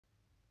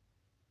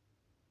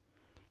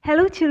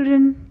Hello,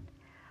 children.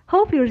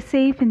 Hope you're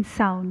safe and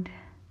sound.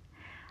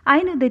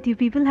 I know that you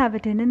people have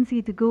a tendency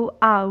to go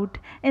out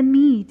and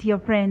meet your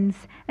friends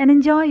and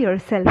enjoy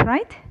yourself,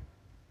 right?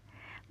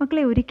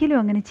 മക്കളെ ഒരിക്കലും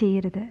അങ്ങനെ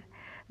ചെയ്യരുത്.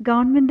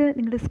 Government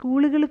നിങ്ങളുടെ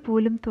സ്കൂളുകൾ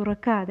പോലും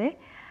തുറക്കാതെ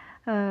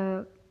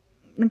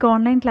നിങ്ങൾക്ക്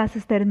ഓൺലൈൻ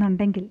ക്ലാസ്സസ്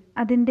തരുന്നുണ്ടെങ്കിൽ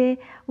അതിൻ്റെ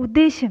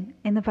ഉദ്ദേശം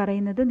എന്ന്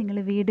പറയുന്നത് നിങ്ങൾ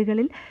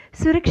വീടുകളിൽ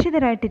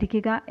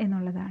സുരക്ഷിതരായിട്ടിരിക്കുക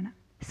എന്നുള്ളതാണ്.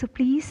 So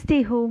please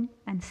stay home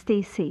and stay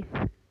safe.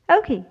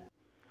 Okay.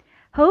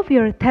 Hope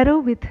you're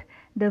thorough with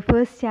the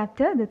first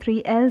chapter, the 3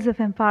 L's of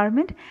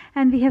empowerment,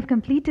 and we have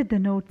completed the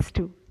notes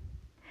too.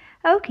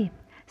 Okay,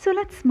 so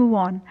let's move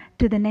on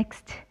to the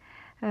next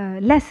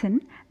lesson,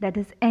 that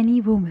is any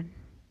woman.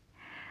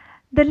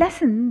 The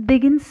lesson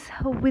begins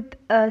with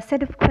a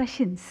set of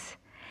questions,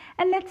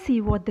 and let's see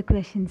what the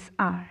questions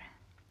are.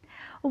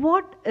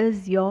 What is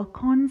your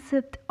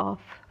concept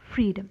of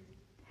freedom?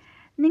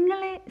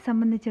 നിങ്ങളെ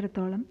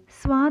സംബന്ധിച്ചിടത്തോളം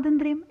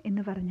സ്വാതന്ത്ര്യം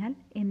എന്ന് പറഞ്ഞാൽ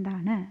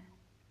എന്താണ്?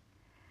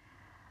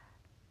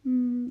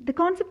 The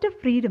concept of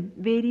freedom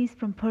varies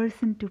from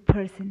person to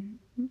person.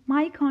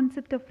 My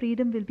concept of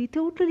freedom will be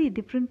totally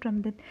different from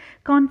the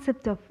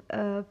concept of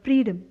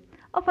freedom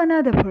of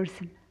another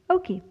person.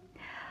 Okay.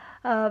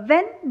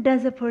 When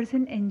does a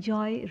person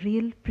enjoy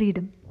real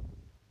freedom?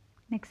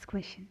 Next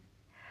question.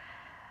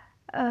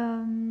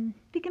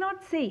 We cannot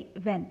say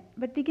when,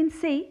 but we can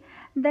say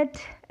that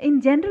in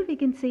general we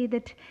can say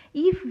that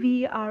if we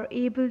are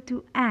able to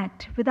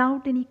act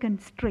without any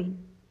constraint,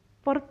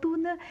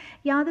 പുറത്തുനിന്ന്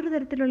യാതൊരു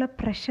തരത്തിലുള്ള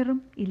പ്രഷറും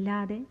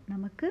ഇല്ലാതെ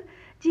നമുക്ക്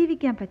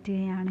ജീവിക്കാൻ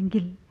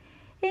പറ്റുകയാണെങ്കിൽ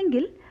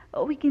എങ്കിൽ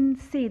we can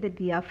say that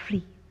we are free.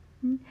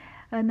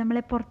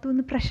 നമ്മളെ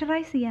പുറത്തുനിന്ന്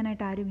പ്രഷറൈസ്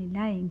ചെയ്യാനായിട്ട് ആരുമില്ല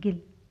എങ്കിൽ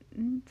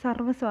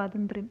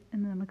സർവ്വസ്വാതന്ത്ര്യം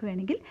എന്ന് നമുക്ക്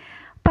വേണമെങ്കിൽ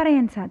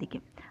പറയാൻ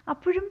സാധിക്കും.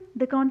 അപ്പോഴും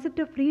the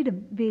concept of freedom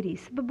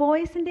varies. ഇപ്പോൾ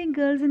ബോയ്സിൻ്റെയും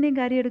ഗേൾസിൻ്റെയും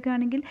കാര്യം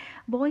എടുക്കുകയാണെങ്കിൽ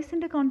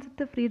ബോയ്സിൻ്റെ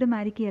concept of freedom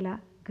ആയിരിക്കുകയല്ല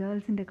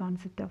ഗേൾസിൻ്റെ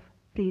concept of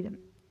freedom.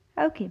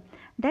 Okay,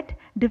 that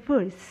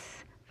differs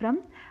from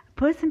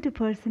person to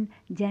person,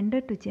 gender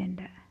to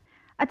gender.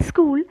 At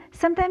school,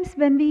 sometimes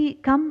when we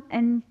come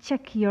and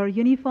check your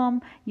uniform,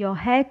 your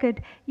haircut,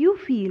 you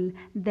feel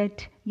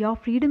that your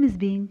freedom is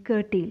being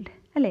curtailed.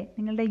 അല്ലേ,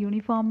 നിങ്ങളുടെ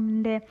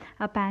യൂണിഫോമിൻ്റെ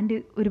ആ pant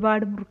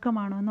ഒരുപാട്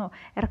മുറുക്കമാണെന്നോ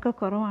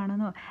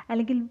ഇറക്കക്കുറവാണെന്നോ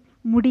അല്ലെങ്കിൽ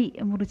മുടി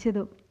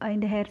മുറിച്ചതോ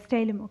അതിൻ്റെ hair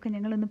സ്റ്റൈലും ഒക്കെ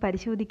ഞങ്ങളൊന്ന്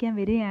പരിശോധിക്കാൻ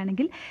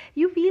വരികയാണെങ്കിൽ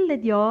you feel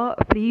that your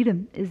freedom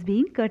is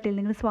being കർട്ടൽ.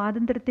 നിങ്ങൾ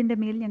സ്വാതന്ത്ര്യത്തിൻ്റെ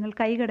മേൽ ഞങ്ങൾ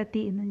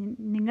കൈകടത്തി എന്ന്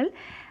നിങ്ങൾ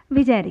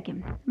വിചാരിക്കും.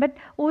 ബട്ട്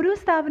ഓരോ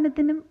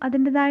സ്ഥാപനത്തിനും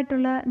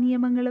അതിൻ്റെതായിട്ടുള്ള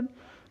നിയമങ്ങളും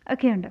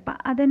ഒക്കെ ഉണ്ട്. അപ്പം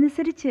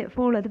അതനുസരിച്ച്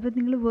ഫോളോ, അതിപ്പോൾ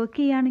നിങ്ങൾ വർക്ക്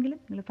ചെയ്യുകയാണെങ്കിലും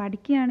നിങ്ങൾ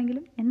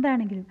പഠിക്കുകയാണെങ്കിലും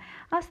എന്താണെങ്കിലും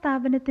ആ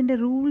സ്ഥാപനത്തിൻ്റെ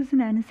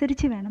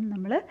റൂൾസിനനുസരിച്ച് വേണം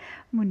നമ്മൾ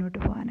മുന്നോട്ട്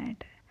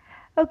പോകാനായിട്ട്.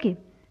 ഓക്കെ,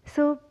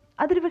 സോ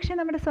അതൊരു പക്ഷേ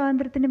നമ്മുടെ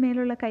സ്വാതന്ത്ര്യത്തിൻ്റെ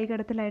മേലുള്ള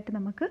കൈകടത്തലായിട്ട്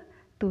നമുക്ക്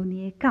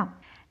തോന്നിയേക്കാം.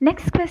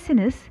 Next question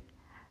is,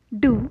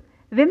 do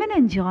women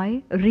enjoy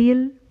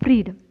real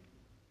freedom?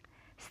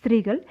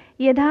 സ്ത്രീകൾ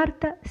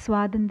യഥാർത്ഥ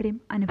സ്വാതന്ത്ര്യം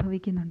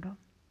അനുഭവിക്കുന്നുണ്ടോ?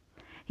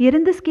 Here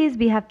in this case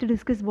we have to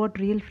discuss what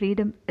real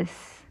freedom is.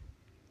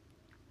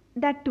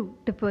 That too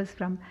differs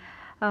from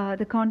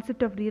the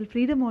concept of real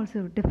freedom also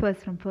differs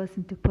from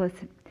person to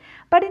person.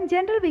 But in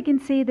general we can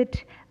say that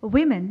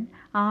women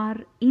are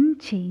in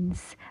chains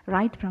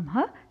right from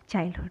her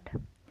childhood.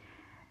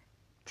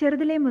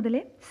 ചെറുതിലെ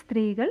മുതലേ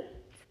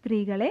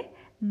സ്ത്രീകളെ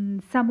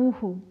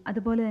സമൂഹവും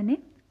അതുപോലെ തന്നെ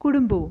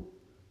കുടുംബവും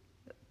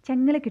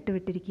ചങ്ങലക്കിട്ട്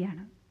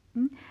വിട്ടിരിക്കുകയാണ്.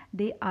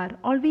 They are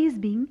always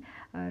being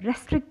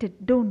restricted.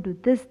 Don't do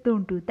this,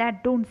 don't do that,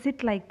 don't sit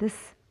like this.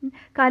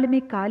 കാലുമേ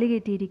കാല്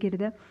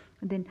കയറ്റിയിരിക്കരുത്,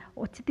 then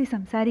ഒച്ചത്തി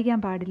സംസാരിക്കാൻ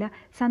പാടില്ല,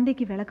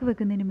 സന്ധ്യയ്ക്ക് വിളക്ക്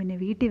വെക്കുന്നതിന് മുന്നേ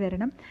വീട്ടിൽ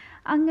വരണം.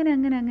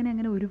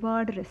 അങ്ങനെ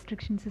ഒരുപാട്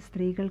റെസ്ട്രിക്ഷൻസ്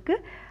സ്ത്രീകൾക്ക്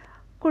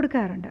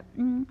കൊടുക്കാറുണ്ട്.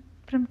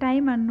 ഫ്രം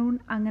ടൈം അൺനോൺ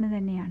അങ്ങനെ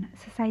തന്നെയാണ്.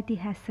 Society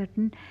has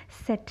certain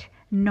set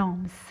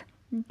norms,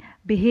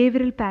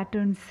 behavioural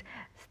patterns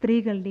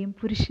സ്ത്രീകളുടെയും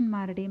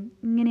പുരുഷന്മാരുടെയും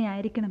ഇങ്ങനെ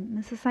ആയിരിക്കണം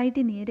എന്ന്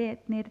സൊസൈറ്റി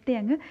നേരത്തെ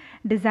അങ്ങ്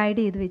ഡിസൈഡ്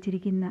ചെയ്ത്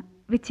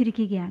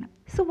വെച്ചിരിക്കുകയാണ്.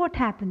 So what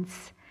happens?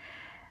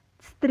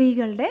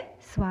 സ്ത്രീകളുടെ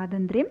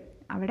സ്വാതന്ത്ര്യം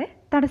അവിടെ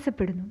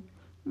തടസ്സപ്പെടുന്നു.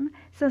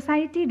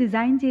 സൊസൈറ്റി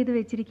ഡിസൈൻ ചെയ്ത്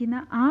വെച്ചിരിക്കുന്ന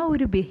ആ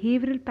ഒരു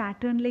ബിഹേവിയറൽ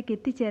പാറ്റേണിലേക്ക്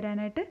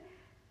എത്തിച്ചേരാനായിട്ട്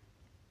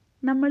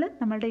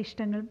നമ്മളുടെ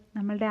ഇഷ്ടങ്ങളും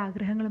നമ്മളുടെ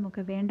ആഗ്രഹങ്ങളും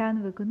ഒക്കെ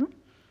വേണ്ടാന്ന് വെക്കുന്നു.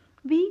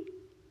 V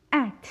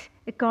act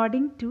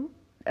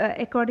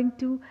according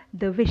to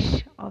the wish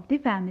of the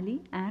family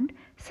and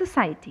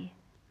society,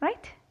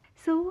 right?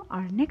 So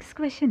our next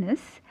question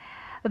is,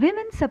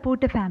 women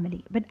support a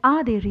family, but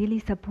are they really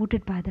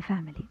supported by the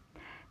family?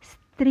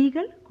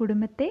 സ്ത്രീകൾ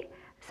കുടുംബത്തെ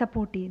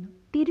സപ്പോർട്ട് ചെയ്യുന്നു,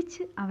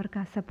 തിരിച്ച് അവർക്ക്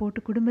ആ സപ്പോർട്ട്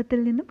കുടുംബത്തിൽ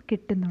നിന്നും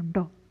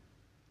കിട്ടുന്നുണ്ടോ?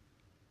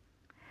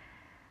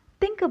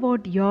 Think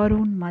about your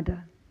own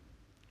mother.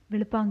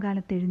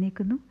 വെളുപ്പാങ്കാലത്ത്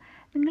എഴുന്നേൽക്കുന്നു,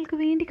 നിങ്ങൾക്ക്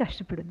വേണ്ടി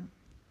കഷ്ടപ്പെടുന്നു,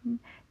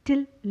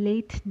 till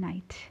late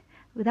night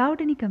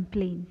without any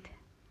complaint.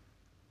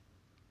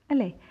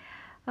 അല്ലേ?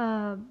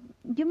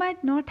 You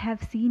might not have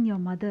seen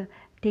your mother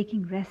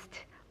taking rest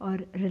or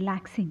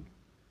relaxing.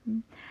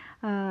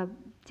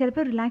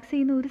 ചിലപ്പോൾ റിലാക്സ്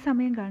ചെയ്യുന്ന ഒരു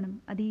സമയം കാണും,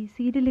 അത് ഈ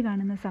സീരിയൽ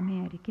കാണുന്ന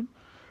സമയമായിരിക്കും.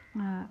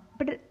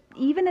 But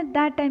even at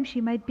that time she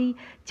might be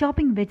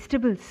chopping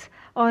vegetables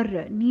or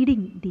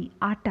kneading the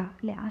atta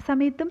അല്ലേ. ആ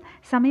സമയത്തും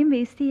സമയം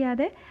വേസ്റ്റ്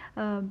ചെയ്യാതെ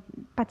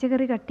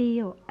പച്ചക്കറി കട്ട്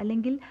ചെയ്യുകയോ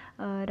അല്ലെങ്കിൽ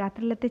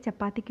രാത്രിയിലത്തെ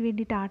ചപ്പാത്തിക്ക്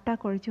വേണ്ടിയിട്ട് ആട്ട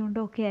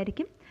കുഴച്ചുകൊണ്ടോ ഒക്കെ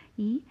ആയിരിക്കും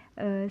ഈ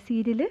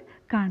സീരിയൽ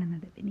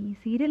കാണുന്നത്. പിന്നെ ഈ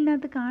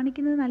സീരിയലിനകത്ത്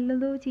കാണിക്കുന്നത്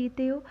നല്ലതോ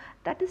ചീത്തയോ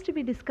that is to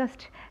B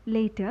discussed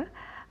later.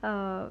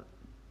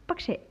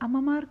 പക്ഷേ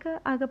അമ്മമാർക്ക്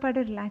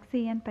ആകെപ്പാടെ റിലാക്സ്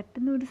ചെയ്യാൻ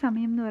പറ്റുന്ന ഒരു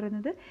സമയം എന്ന്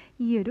പറയുന്നത്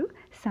ഈ ഒരു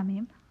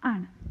സമയം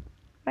ആണ്.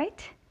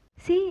 Right?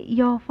 See,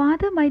 your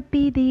father might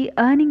be the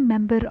earning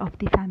member of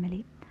the family.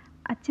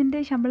 അച്ഛൻ്റെ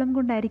ശമ്പളം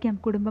കൊണ്ടായിരിക്കാം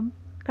കുടുംബം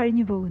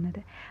കഴിഞ്ഞു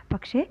പോകുന്നത്.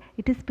 പക്ഷേ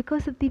it is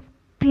because of the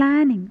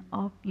planning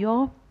of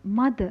your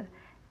mother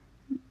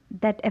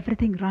that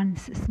everything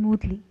runs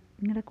smoothly.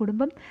 നിങ്ങളുടെ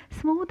കുടുംബം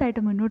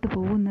സ്മൂത്തായിട്ട് മുന്നോട്ട്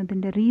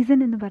പോകുന്നതിൻ്റെ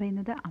റീസൺ എന്ന്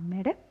പറയുന്നത്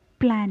അമ്മയുടെ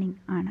പ്ലാനിങ്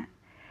ആണ്.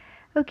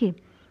 ഓക്കെ,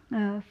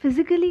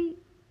 ഫിസിക്കലി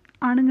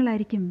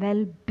ആണുങ്ങളായിരിക്കും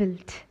വെൽ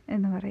ബിൽറ്റ്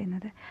എന്ന്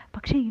പറയുന്നത്.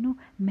 പക്ഷേ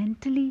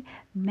mentally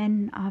men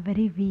are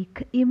very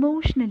weak,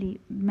 emotionally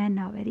men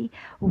are very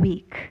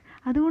weak.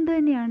 അതുകൊണ്ട്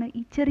തന്നെയാണ്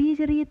ഈ ചെറിയ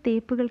ചെറിയ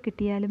തേപ്പുകൾ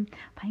കിട്ടിയാലും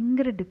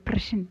ഭയങ്കര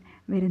ഡിപ്രഷൻ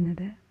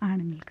വരുന്നത്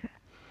ആണുങ്ങൾക്ക്.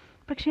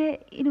 പക്ഷേ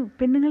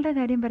പെണ്ണുങ്ങളുടെ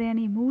കാര്യം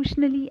പറയുകയാണെങ്കിൽ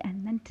emotionally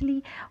and mentally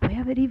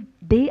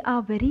they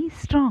are very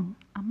strong.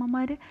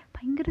 അമ്മമാർ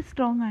ഭയങ്കര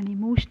സ്ട്രോങ് ആണ്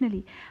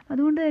ഇമോഷണലി.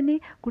 അതുകൊണ്ട് തന്നെ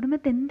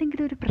കുടുംബത്തിൽ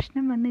എന്തെങ്കിലും ഒരു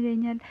പ്രശ്നം വന്നു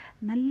കഴിഞ്ഞാൽ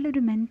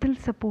നല്ലൊരു മെൻ്റൽ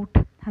സപ്പോർട്ട്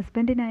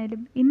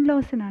ഹസ്ബൻഡിനായാലും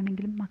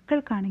ഇൻലോസിനാണെങ്കിലും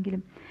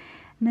മക്കൾക്കാണെങ്കിലും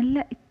നല്ല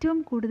ഏറ്റവും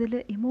കൂടുതൽ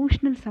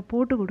ഇമോഷണൽ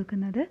സപ്പോർട്ട്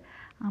കൊടുക്കുന്നത്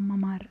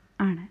അമ്മമാർ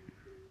ആണ്.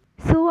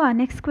 So our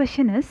next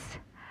question is,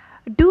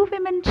 do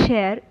women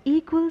share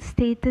equal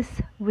status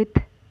with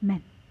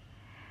men?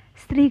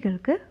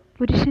 സ്ത്രീകൾക്ക്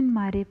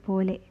പുരുഷന്മാരെ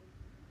പോലെ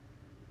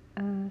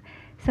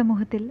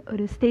സമൂഹത്തിൽ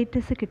ഒരു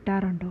സ്റ്റേറ്റസ്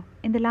കിട്ടാറുണ്ടോ?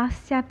 In the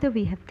last chapter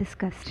we have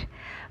discussed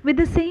with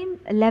the same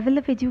level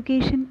of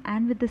education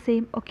and with the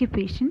same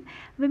occupation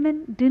women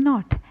do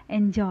not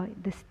enjoy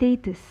the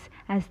status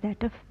as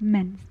that of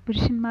men.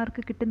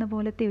 പുരുഷന്മാർക്ക് കിട്ടുന്ന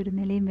പോലത്തെ ഒരു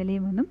നിലയും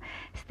വിലയും ഒന്നും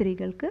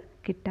സ്ത്രീകൾക്ക്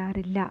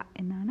കിട്ടാറില്ല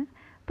എന്നാണ്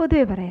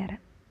പൊതുവെ പറയാറ്.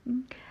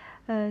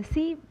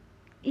 സി,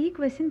 ഈ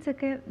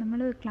ക്വസ്റ്റ്യൻസൊക്കെ നമ്മൾ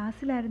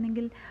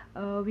ക്ലാസ്സിലായിരുന്നെങ്കിൽ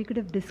വി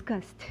കുഡ് ഹവ്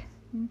ഡിസ്കസ്ഡ്.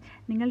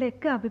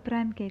 നിങ്ങളുടെയൊക്കെ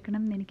അഭിപ്രായം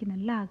കേൾക്കണം എന്ന് എനിക്ക്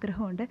നല്ല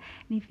ആഗ്രഹമുണ്ട്.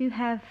 If you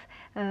have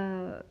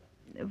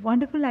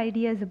wonderful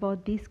ideas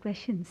about these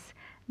questions,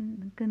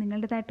 നിങ്ങൾക്ക്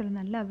നിങ്ങളുടേതായിട്ടുള്ള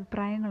നല്ല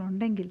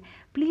അഭിപ്രായങ്ങളുണ്ടെങ്കിൽ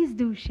please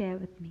do share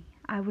with me.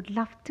 I would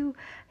love to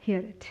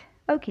here it.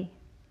 Okay,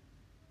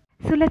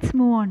 so let's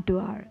move on to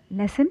our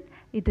lesson.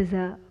 It is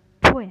a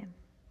poem.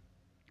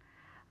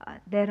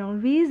 There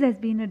always has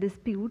been a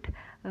dispute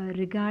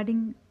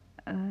regarding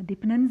the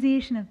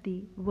pronunciation of the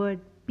word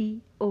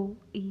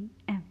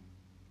poem.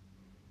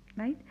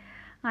 Right?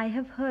 I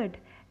have heard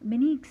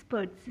many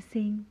experts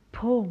saying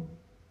poem.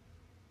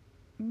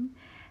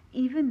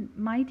 Even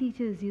my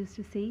teachers used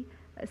to say,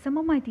 some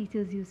of my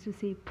teachers used to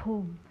say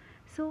poem.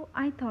 So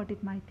I thought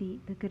it might be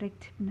the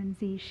correct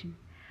pronunciation.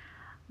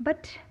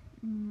 But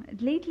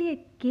lately I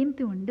came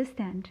to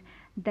understand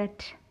that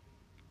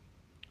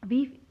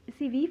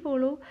we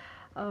follow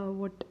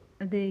what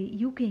the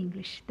UK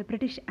English, the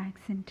British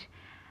accent,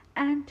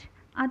 and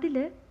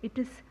adile it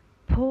is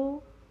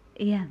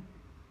poem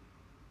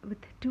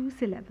with 2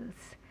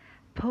 syllables,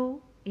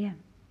 poem,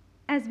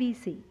 as we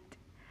say it.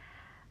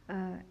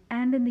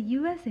 And in the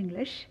US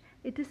English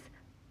it is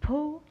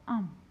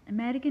poem.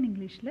 American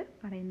English la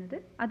parayunnathu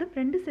adu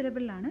 2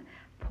 syllable aanu,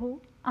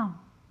 poem.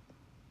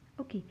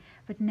 Okay,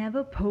 but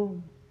never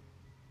poem.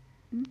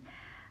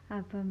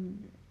 അപ്പം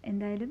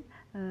എന്തായാലും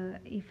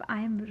if I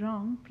M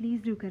wrong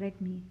please do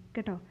correct me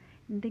കേട്ടോ.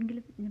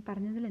 എന്തെങ്കിലും ഞാൻ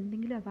പറഞ്ഞതിൽ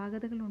എന്തെങ്കിലും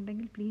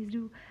അപാകതകളുണ്ടെങ്കിൽ please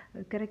do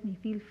correct me.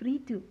 Feel free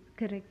to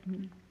correct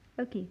me.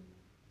 Okay.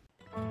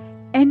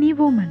 Any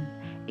Woman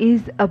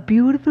is a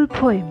beautiful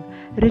poem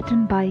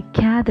written by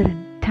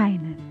Katherine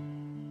Tynan.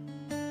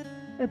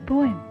 A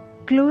poem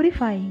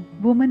glorifying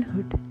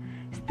womanhood.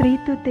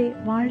 സ്ത്രീത്വത്തെ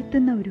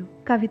വാഴ്ത്തുന്ന ഒരു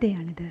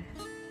കവിതയാണിത്.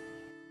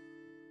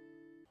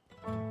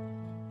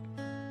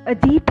 A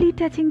deeply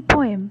touching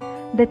poem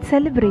that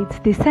celebrates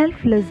the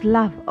selfless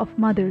love of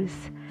mothers.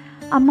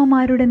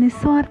 അമ്മമാരുടെ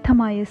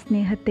നിസ്വാർത്ഥമായ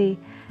സ്നേഹത്തെ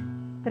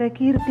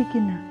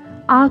പ്രകീർത്തിക്കുന്ന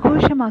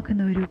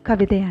ആഘോഷമാക്കുന്ന ഒരു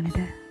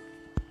കവിതയാണിത്.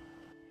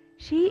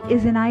 She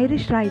is an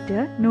Irish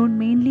writer known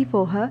mainly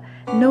for her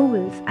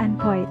novels and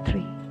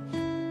poetry.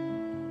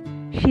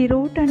 She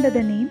wrote under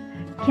the name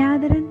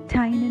Katherine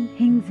Tynan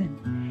Hinkson.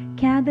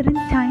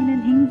 Katherine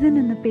Tynan Hinkson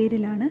എന്ന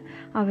പേരിലാണ്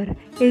അവർ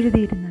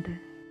എഴുതിയിരുന്നത്.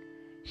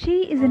 She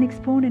is an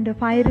exponent of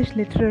Irish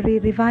literary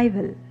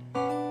revival.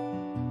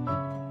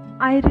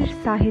 Irish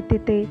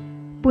സാഹിത്യത്തെ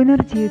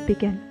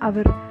പുനർജീവിപ്പിക്കാൻ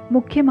അവർ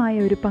മുഖ്യമായ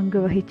ഒരു പങ്ക്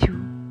വഹിച്ചു.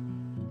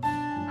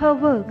 Her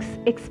works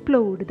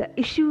explored the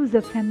issues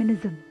of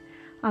feminism.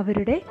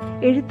 അവരുടെ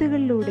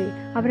എഴുത്തുകളിലൂടെ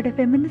അവരുടെ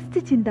ഫെമിനിസ്റ്റ്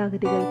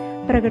ചിന്താഗതികൾ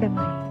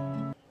പ്രകടമായി.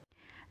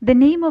 The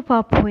name of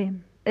our poem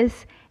is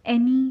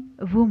Any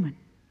Woman.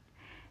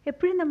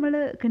 എപ്പോഴും നമ്മൾ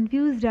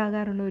കൺഫ്യൂസ്ഡ്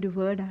ആകാറുള്ള ഒരു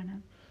വേർഡാണ്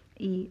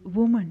ഈ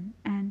woman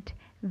and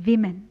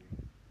women.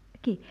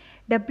 Okay,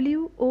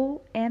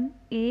 WOMAN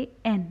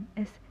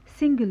is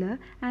singular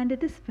and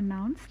it is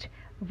pronounced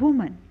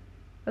woman.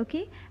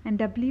 Okay,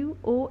 and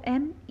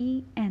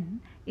WOMEN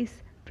is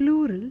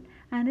plural,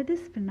 and it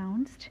is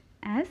pronounced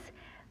as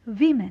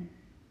women.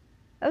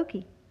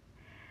 Okay.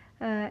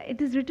 It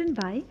is written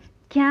by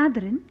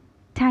Katherine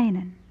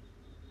Tynan.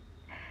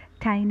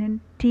 Tynan,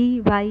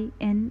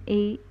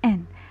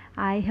 Tynan.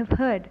 I have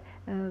heard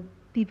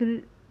people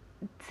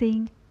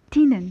saying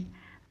Tynan.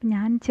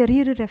 ഞാൻ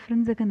ചെറിയൊരു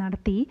reference ഒക്കെ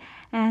നടത്തി,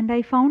 and I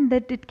found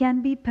that it can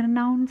be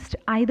pronounced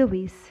either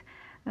vase.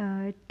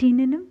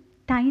 ടിനനും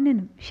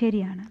ടൈനനും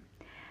ശരിയാണ്.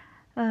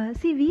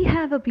 See, we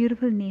have a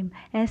beautiful name,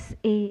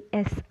 Sasi,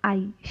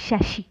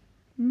 Shashi.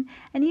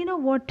 And you know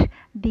what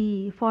the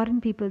foreign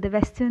people, the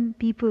Western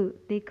people,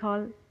 they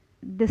call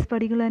this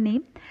particular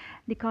name?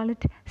 They call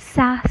it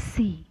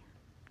Sassy.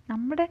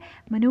 നമ്മുടെ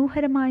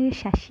മനോഹരമായ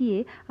ശശിയെ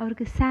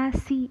അവർക്ക്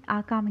സാസി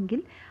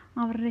ആക്കാമെങ്കിൽ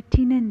അവരുടെ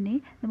ടിനനെ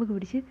നമുക്ക്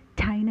പിടിച്ച്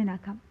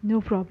ടൈനനാക്കാം. No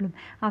problem.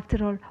 After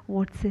all,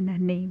 what's in A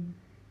name?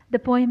 The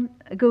poem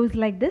goes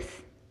like this.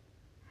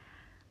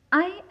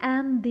 I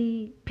am the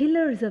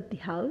pillars of the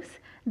house,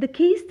 the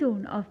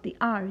keystone of the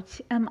arch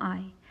am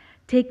I.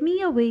 Take me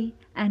away,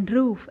 and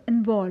roof and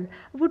wall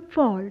would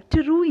fall to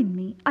ruin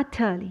me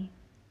utterly.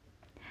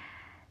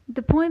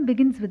 The poem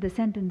begins with the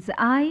sentence,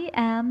 I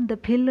am the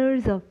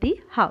pillars of the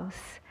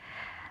house.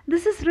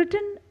 This is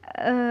written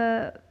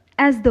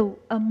as though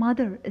a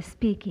mother is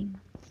speaking,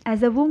 as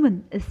a woman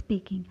is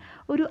speaking.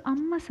 ഒരു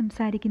അമ്മ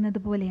സംസാരിക്കുന്നത്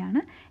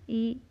പോലെയാണ്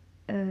ഈ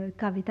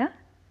കവിത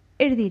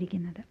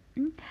എഴുതിയിരിക്കുന്നത്.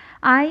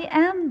 I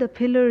am the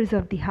pillars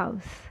of the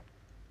house.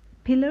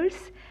 Pillars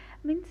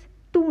means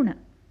തൂണ്.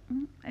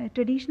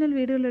 Traditional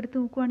വീടുകളെടുത്ത്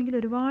നോക്കുകയാണെങ്കിൽ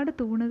ഒരുപാട്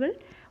തൂണുകൾ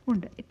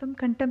ഉണ്ട്. ഇപ്പം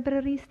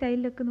കണ്ടംപററി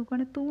സ്റ്റൈലിലൊക്കെ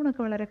നോക്കുകയാണെങ്കിൽ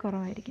തൂണൊക്കെ വളരെ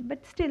കുറവായിരിക്കും.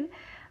 But still,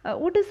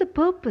 what is the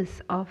purpose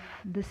of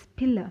this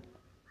pillar?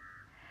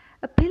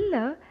 A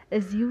pillar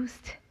is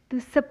used to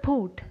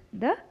support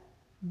the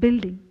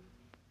building,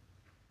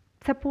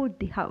 support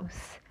the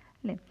house.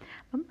 അല്ലേ?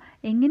 അപ്പം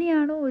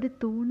എങ്ങനെയാണോ ഒരു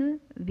തൂണ്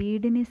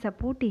വീടിനെ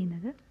സപ്പോർട്ട്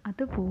ചെയ്യുന്നത്,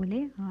 അതുപോലെ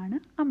ആണ്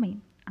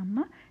അമ്മയും.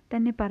 അമ്മ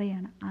തന്നെ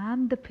പറയാണ്, I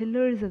am the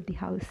pillars of the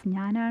house.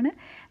 ഞാനാണ്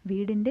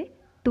വീടിൻ്റെ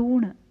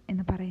തൂണ്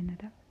എന്ന്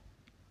പറയുന്നത്.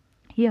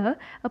 Here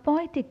A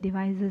poetic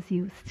device is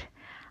used.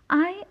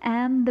 I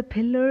am the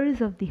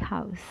pillars of the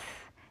house.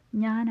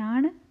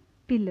 ഞാനാണ്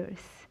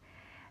pillars.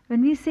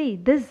 When we say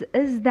this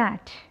is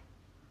that,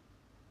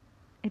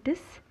 it is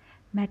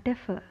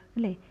metaphor.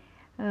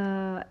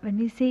 When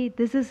we say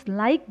this is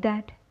like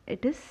that,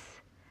 it is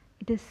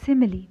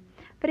simile.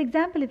 For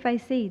example, if I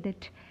say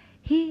that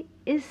he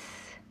is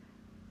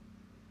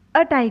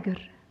a tiger,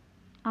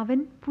 avan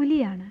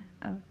puliyana.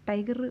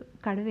 Tiger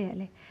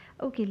kadavayale.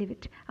 Okay, leave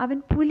it.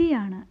 Avan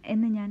puliyana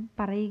ennu njan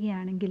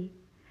parayukayanengil,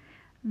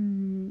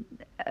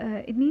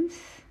 it means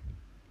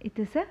it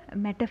is a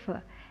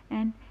metaphor.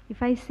 And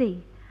if I say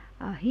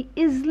he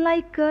is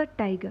like a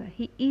tiger,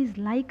 he is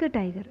like a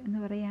tiger എന്ന്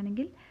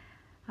പറയുകയാണെങ്കിൽ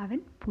അവൻ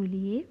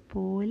പുലിയെ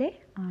പോലെ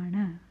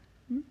ആണ്.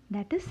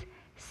 That is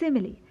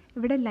simile.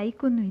 ഇവിടെ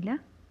like ഒന്നുമില്ല,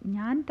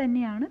 ഞാൻ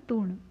തന്നെയാണ്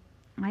തൂണ്.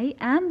 I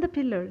am the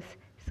pillars.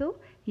 So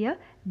here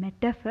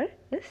metaphor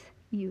is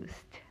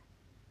used.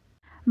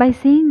 By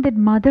saying that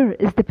mother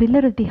is the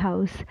pillar of the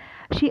house,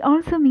 she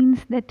also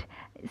means that,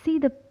 see,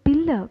 the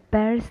pillar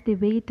bears the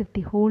weight of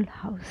the whole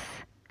house.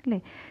 അല്ലേ?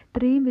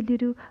 ഇത്രയും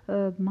വലിയൊരു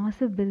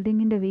massive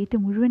ബിൽഡിങ്ങിൻ്റെ wait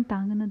മുഴുവൻ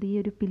താങ്ങുന്നത് ഈ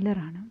ഒരു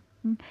പില്ലറാണ്.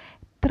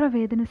 എത്ര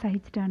വേദന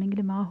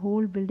സഹിച്ചിട്ടാണെങ്കിലും ആ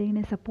ഹോൾ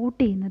ബിൽഡിങ്ങിനെ സപ്പോർട്ട്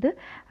ചെയ്യുന്നത്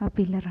ആ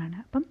പില്ലറാണ്.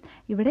 അപ്പം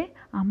ഇവിടെ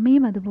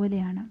അമ്മയും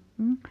അതുപോലെയാണ്.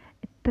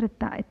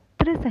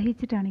 എത്ര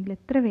സഹിച്ചിട്ടാണെങ്കിലും,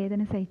 എത്ര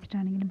വേദന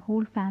സഹിച്ചിട്ടാണെങ്കിലും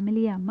ഹോൾ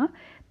ഫാമിലിയെ അമ്മ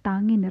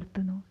താങ്ങി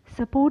നിർത്തുന്നു,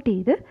 സപ്പോർട്ട്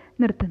ചെയ്ത്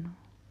നിർത്തുന്നു.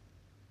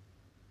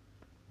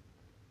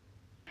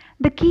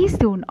 The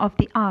keystone of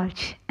the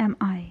arch am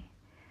I.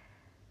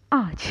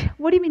 Arch.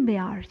 What do you mean by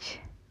arch?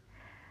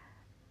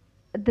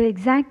 The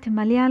exact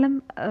Malayalam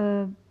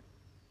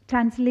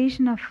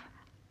translation of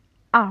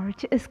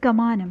arch is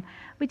kamanam,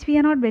 which we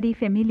are not very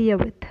familiar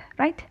with,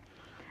 right?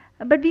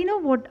 But we know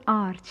what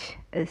arch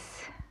is.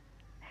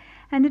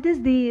 And it is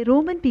the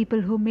Roman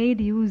people who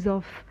made use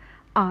of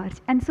arch.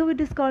 And so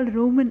it is called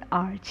Roman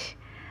arch.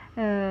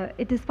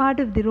 It is part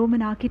of the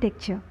Roman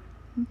architecture.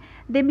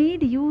 They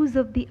made use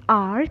of the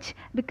arch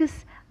because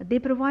they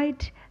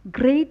provide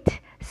great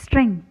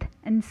strength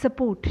and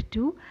support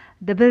to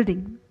the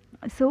building.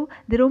 So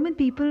the Roman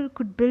people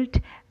could build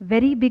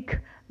very big,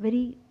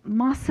 very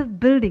massive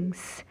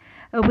buildings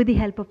with the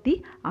help of the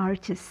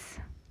arches.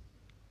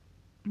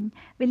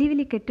 വലിയ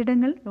വലിയ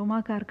കെട്ടിടങ്ങൾ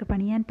റോമാക്കാർക്ക്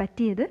പണിയാൻ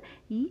പറ്റിയത്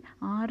ഈ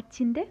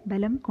ആർച്ചിൻ്റെ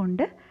ബലം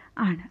കൊണ്ട്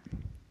ആണ്.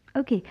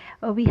 Okay,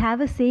 we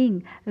have A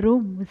saying,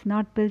 Rome was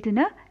not built in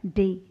A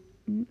day.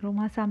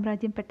 റോമാ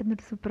സാമ്രാജ്യം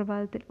പെട്ടെന്നൊരു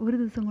സുപ്രഭാതത്തിൽ ഒരു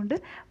ദിവസം കൊണ്ട്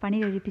പണി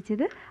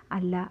കഴിപ്പിച്ചത്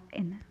അല്ല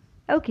എന്ന്.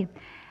 Okay,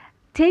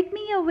 take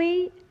me away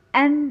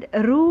and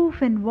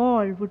roof and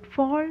wall would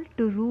fall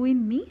to ruin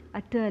me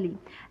utterly.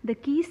 The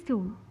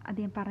keystone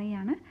അദ്ദേഹം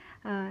പറയാണ്.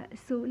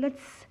 So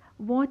let's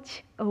watch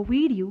a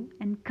video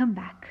and come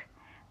back.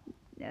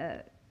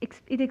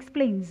 It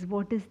explains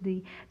what is the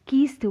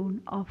keystone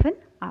of an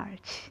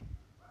arch.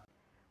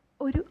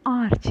 ഒരു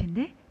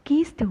ആർച്ചിൻ്റെ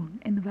keystone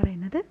എന്ന്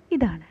പറയുന്നത്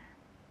ഇതാണ്.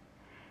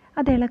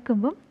 അത്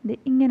ഇളക്കുമ്പം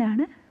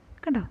ഇങ്ങനെയാണ്,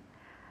 കണ്ടോ?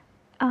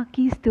 ആ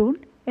കീസ്റ്റോൺ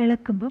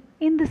ഇളക്കുമ്പം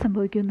എന്ത്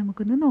സംഭവിക്കുമെന്ന്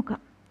നമുക്കൊന്ന്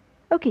നോക്കാം.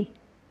 ഓക്കെ.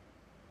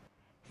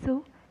 സോ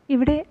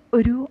ഇവിടെ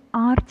ഒരു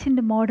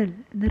ആർച്ചിൻ്റെ മോഡൽ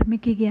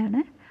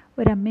നിർമ്മിക്കുകയാണ്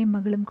ഒരമ്മയും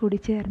മകളും കൂടി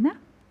ചേർന്ന്.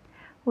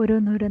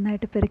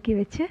 ഓരോന്നോരോന്നായിട്ട് പെറുക്കി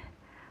വെച്ച്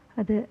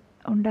അത്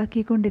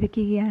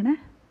ഉണ്ടാക്കിക്കൊണ്ടിരിക്കുകയാണ്.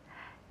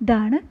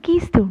 ഇതാണ് കീ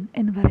സ്റ്റോൺ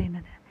എന്ന്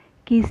പറയുന്നത്.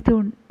 കീ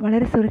സ്റ്റോൺ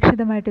വളരെ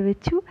സുരക്ഷിതമായിട്ട്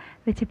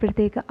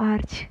വെച്ചപ്പോഴത്തേക്ക്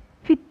ആർച്ച്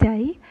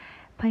ഫിറ്റായി,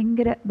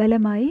 ഭയങ്കര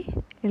ബലമായി.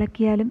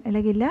 ഇളക്കിയാലും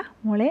ഇളകില്ല.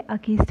 മോളെ ആ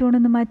കീ സ്റ്റോൺ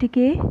ഒന്ന്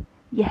മാറ്റിക്കേ.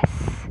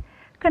 യെസ്,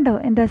 കണ്ടോ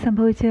എന്താ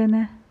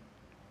സംഭവിച്ചതെന്ന്?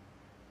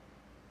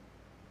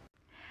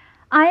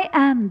 I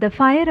am the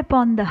fire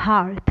upon the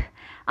hearth.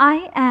 I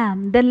am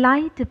the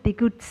light of the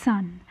good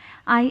sun.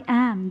 I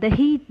am the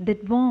heat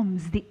that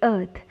warms the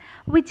earth,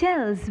 which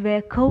else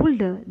were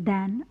colder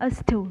than a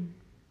stone.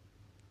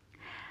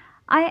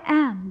 I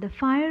am the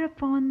fire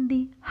upon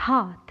the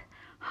hearth.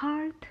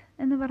 Hearth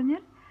എന്ന്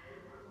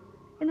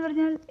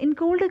പറഞ്ഞാൽ in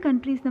called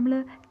countries നമ്മൾ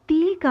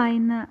തീ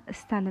കായുന്ന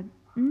സ്ഥലം,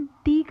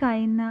 തീ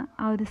കായുന്ന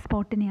ആ ഒരു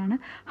സ്പോട്ടിനെയാണ്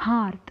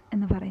hearth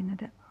എന്ന്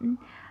പറയുന്നത്.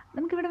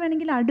 നമുക്കിവിടെ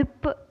വേണമെങ്കിൽ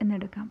അടുപ്പ്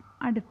എന്നെടുക്കാം.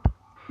 അടുപ്പ്.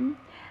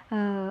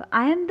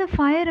 I am the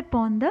fire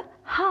upon the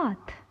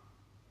hearth.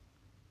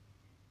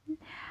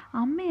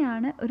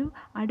 അമ്മയാണ് ഒരു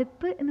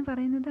അടുപ്പ് എന്ന്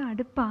പറയുന്നത്.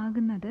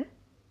 അടുപ്പാകുന്നത്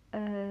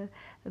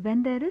when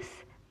there is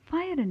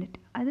fire in it.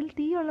 അതിൽ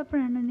തീ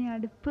ഉള്ളപ്പോഴാണ് എന്നെ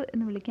അടുപ്പ്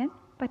എന്ന് വിളിക്കാൻ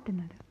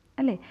പറ്റുന്നത്,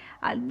 അല്ലേ?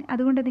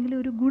 അതുകൊണ്ട് എന്തെങ്കിലും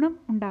ഒരു ഗുണം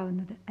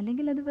ഉണ്ടാകുന്നത്.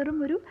 അല്ലെങ്കിൽ അത് വെറും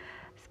ഒരു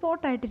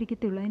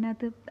സ്പോട്ടായിട്ടിരിക്കത്തുള്ളൂ.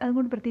 അതിനകത്ത്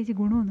അതുകൊണ്ട് പ്രത്യേകിച്ച്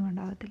ഗുണമൊന്നും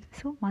ഉണ്ടാകത്തില്ല.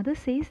 So mother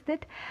says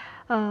that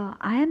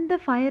I am the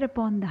fire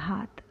upon the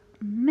hearth.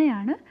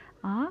 അമ്മയാണ്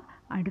ആ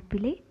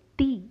അടുപ്പിലെ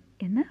തീ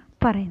എന്ന്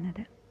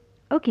പറയുന്നത്.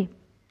 Okay.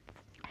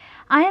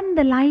 I am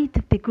the light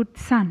of the good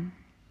sun.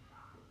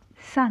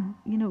 Sun,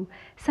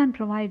 sun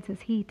provides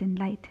us heat and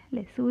light,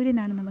 അല്ലേ?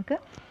 സൂര്യനാണ് നമുക്ക്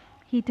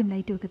ഹീറ്റും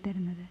ലൈറ്റും ഒക്കെ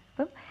തരുന്നത്.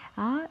 അപ്പം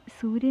ആ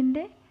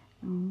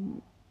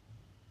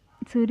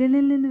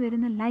സൂര്യനിൽ നിന്ന്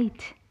വരുന്ന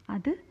ലൈറ്റ്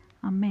അത്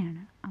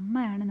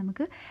അമ്മയാണ്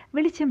നമുക്ക്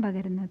വെളിച്ചം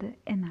പകരുന്നത്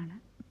എന്നാണ്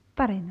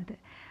പറയുന്നത്.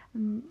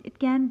 ഇറ്റ്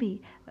ക്യാൻ ബി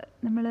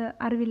നമ്മൾ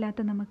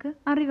അറിവില്ലാത്ത നമുക്ക്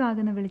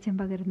അറിവാകുന്ന വെളിച്ചം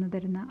പകർന്നു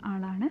തരുന്ന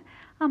ആളാണ്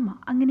അമ്മ.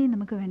 അങ്ങനെയും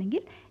നമുക്ക്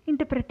വേണമെങ്കിൽ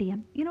ഇൻ്റർപ്രറ്റ് ചെയ്യാം.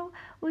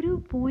 ഒരു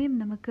പോയം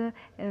നമുക്ക്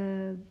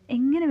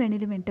എങ്ങനെ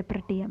വേണമെങ്കിലും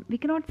ഇൻ്റർപ്രറ്റ് ചെയ്യാം. We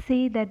cannot say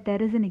that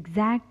there is an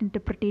exact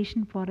interpretation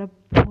four A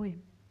poem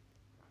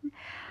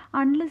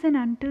unless and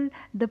until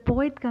the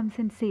poet comes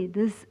and say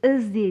this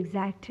is the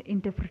exact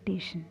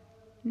interpretation.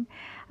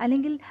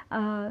 അല്ലെങ്കിൽ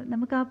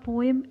നമുക്ക് ആ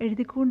പോയം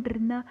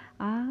എഴുതിക്കൊണ്ടിരുന്ന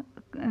ആ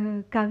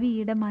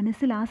കവിയുടെ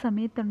മനസ്സിൽ ആ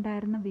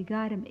സമയത്തുണ്ടായിരുന്ന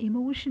വികാരം,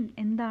 ഇമോഷൻ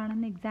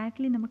എന്താണെന്ന്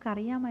exactly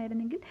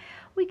നമുക്കറിയാമായിരുന്നെങ്കിൽ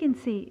we can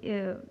say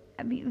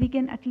we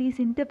can at least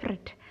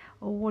interpret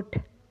what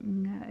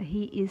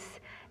he is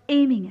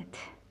aiming at.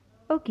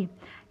 Okay.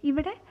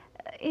 ഇവിടെ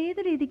ഏത്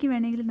രീതിക്ക്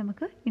വേണമെങ്കിലും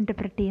നമുക്ക്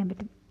ഇൻ്റർപ്രറ്റ് ചെയ്യാൻ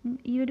പറ്റും.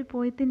 ഈ ഒരു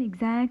പോയത്തിന്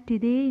എക്സാക്റ്റ്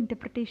ഇതേ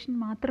ഇൻ്റർപ്രിട്ടേഷൻ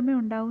മാത്രമേ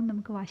ഉണ്ടാവും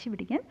നമുക്ക് വാശി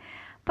പിടിക്കാൻ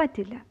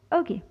പറ്റില്ല.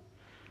 Okay.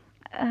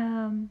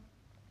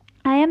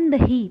 I am the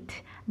heat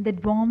that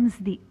warms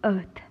the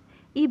earth.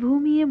 ഈ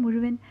ഭൂമിയെ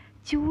മുഴുവൻ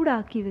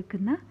ചൂടാക്കി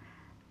വെക്കുന്ന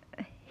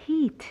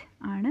ഹീറ്റ്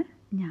ആണ്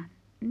ഞാൻ.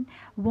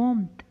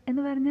 വാംത്ത്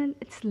എന്ന് പറഞ്ഞാൽ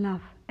ഇറ്റ്സ്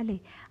ലവ്, അല്ലേ?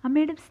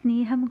 അമ്മയുടെ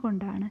സ്നേഹം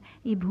കൊണ്ടാണ്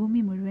ഈ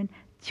ഭൂമി മുഴുവൻ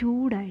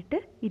ചൂടായിട്ട്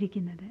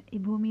ഇരിക്കുന്നത്. ഈ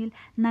ഭൂമിയിൽ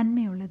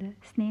നന്മയുള്ളത്,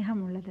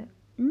 സ്നേഹമുള്ളത്.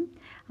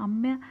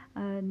 അമ്മ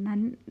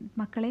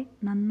മക്കളെ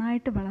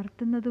നന്നായിട്ട്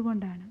വളർത്തുന്നത്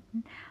കൊണ്ടാണ്.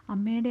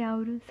 അമ്മയുടെ ആ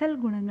ഒരു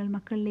സൽഗുണങ്ങൾ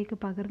മക്കളിലേക്ക്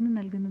പകർന്നു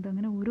നൽകുന്നത്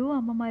അങ്ങനെ ഓരോ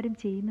അമ്മമാരും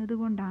ചെയ്യുന്നത്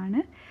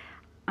കൊണ്ടാണ്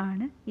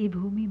ഈ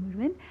ഭൂമി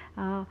മുഴുവൻ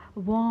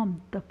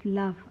വാംത്ത് ഓഫ്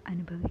ലവ്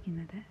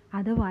അനുഭവിക്കുന്നത്.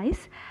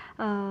 Otherwise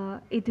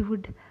it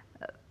would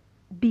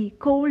be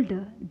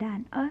colder than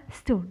A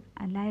stone.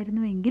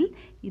 അല്ലായിരുന്നുവെങ്കിൽ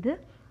ഇത്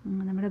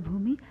നമ്മുടെ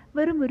ഭൂമി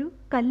വെറും ഒരു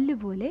കല്ല്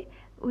പോലെ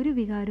ഒരു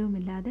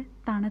വികാരവുമില്ലാതെ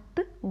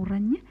തണുത്ത്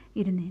ഉറഞ്ഞ്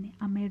ഇരുന്നേനെ,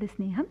 അമ്മയുടെ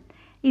സ്നേഹം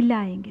ഇല്ല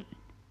എങ്കിൽ.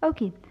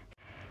 Okay.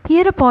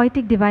 Here A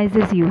poetic device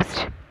is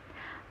used.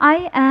 I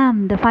am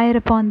the fire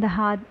upon the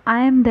hearth.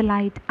 I am the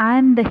light. I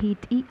am the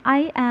heat. ഈ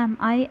I am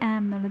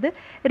എന്നുള്ളത്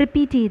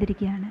റിപ്പീറ്റ്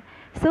ചെയ്തിരിക്കുകയാണ്.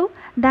 So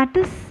that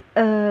is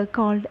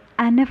called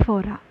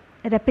അനഫോറ,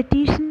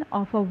 repetition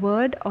of a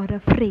word or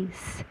a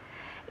phrase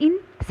in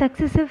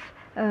successive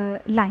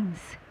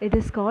lines. It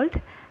is called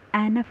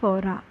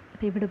anaphora.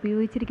 ഇവിടെ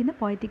ഉപയോഗിച്ചിരിക്കുന്ന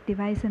poetic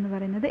device എന്ന്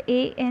പറയുന്നത്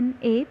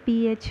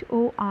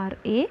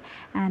ANAPHORA,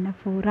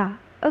 അനഫോറ.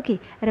 Okay.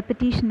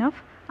 repetition of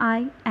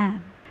I am.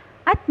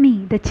 At me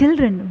the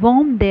children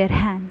warm their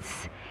hands.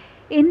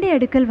 എൻ്റെ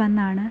അടുക്കൽ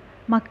വന്നാണ്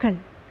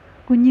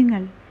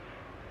കുഞ്ഞുങ്ങൾ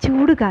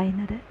ചൂട്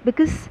കായുന്നത്.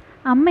 Because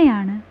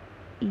അമ്മയാണ്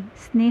ഈ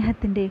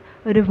സ്നേഹത്തിൻ്റെ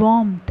ഒരു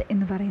വാംത്ത്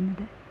എന്ന്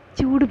പറയുന്നത്,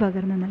 ചൂട്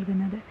പകർന്നു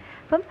നൽകുന്നത്.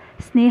 അപ്പം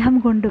സ്നേഹം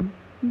കൊണ്ടും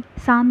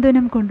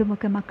സാന്ത്വനം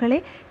കൊണ്ടുമൊക്കെ മക്കളെ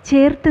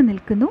ചേർത്ത്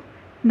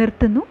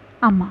നിർത്തുന്നു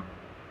അമ്മ.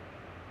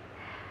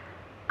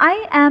 I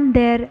am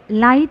their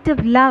light of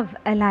love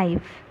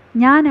alive.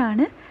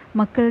 ഞാനാണ്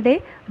മക്കളുടെ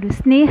ഒരു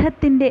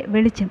സ്നേഹത്തിൻ്റെ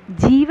വെളിച്ചം,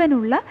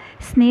 ജീവനുള്ള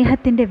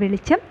സ്നേഹത്തിൻ്റെ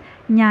വെളിച്ചം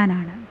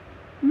ഞാനാണ്.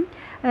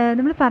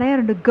 നമ്മൾ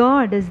പറയാറുണ്ട്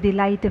God is the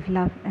light of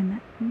love എന്ന്.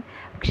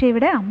 പക്ഷേ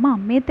ഇവിടെ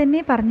അമ്മയെ തന്നെ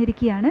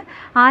പറഞ്ഞിരിക്കുകയാണ്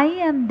I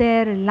am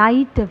their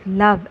light of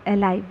love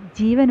alive.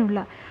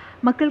 ജീവനുള്ള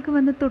മക്കൾക്ക്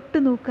വന്ന് തൊട്ട്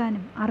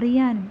നോക്കാനും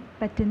അറിയാനും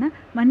പറ്റുന്ന,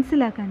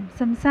 മനസ്സിലാക്കാനും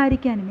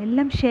സംസാരിക്കാനും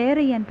എല്ലാം ഷെയർ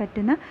ചെയ്യാൻ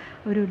പറ്റുന്ന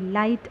ഒരു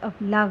ലൈറ്റ്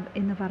ഓഫ് ലവ്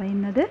എന്ന്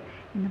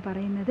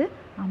പറയുന്നത്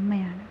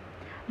അമ്മയാണ്.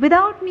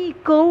 Without me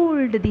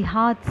called the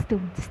heart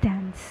stone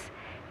stands.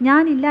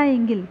 ഞാനില്ല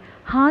എങ്കിൽ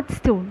ഹാർട്ട്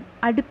സ്റ്റോൺ,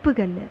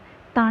 അടുപ്പുകല്ല്,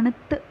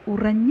 തണുത്ത്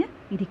ഉറഞ്ഞ്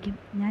ഇരിക്കും.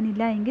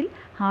 ഞാനില്ല എങ്കിൽ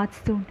ഹാർട്ട്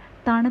സ്റ്റോൺ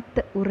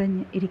തണുത്ത്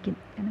ഉറഞ്ഞ് ഇരിക്കും.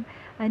 കാരണം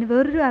അതിന്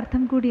വേറൊരു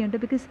അർത്ഥം കൂടിയുണ്ട്.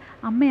 ബിക്കോസ്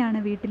അമ്മയാണ്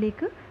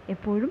വീട്ടിലേക്ക്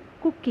എപ്പോഴും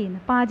കുക്ക്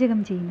ചെയ്യുന്നത്, പാചകം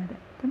ചെയ്യുന്നത്.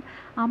 അപ്പം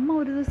അമ്മ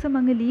ഒരു ദിവസം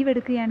അങ്ങ് ലീവ്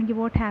എടുക്കുകയാണെങ്കിൽ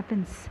വാട്ട്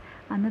ഹാപ്പൻസ്?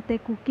 അന്നത്തെ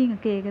കുക്കിംഗ്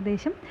ഒക്കെ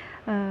ഏകദേശം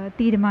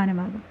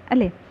തീരുമാനമാകും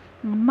അല്ലേ?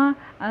 അമ്മ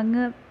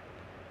അങ്ങ്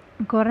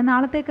കുറേ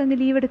നാളത്തേക്ക് അങ്ങ്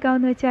ലീവ്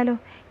എടുക്കാമെന്ന് വെച്ചാലോ,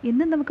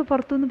 എന്നും നമുക്ക്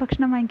പുറത്തുനിന്ന്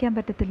ഭക്ഷണം വാങ്ങിക്കാൻ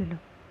പറ്റത്തില്ലല്ലോ.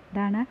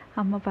 അതാണ്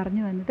അമ്മ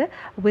പറഞ്ഞു വന്നത്.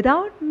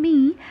 Without me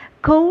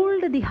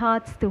called the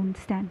heart stone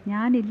stand.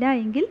 ഞാനില്ല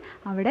എങ്കിൽ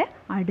അവിടെ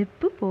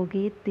അടുപ്പ്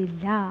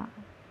പുകയത്തില്ല.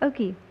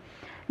 Okay.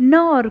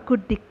 Nor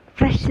could the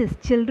ഫ്രഷസ്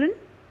children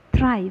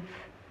thrive.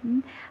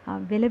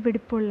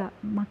 വിലപിടിപ്പുള്ള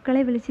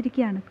മക്കളെ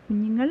വിളിച്ചിരിക്കുകയാണ്.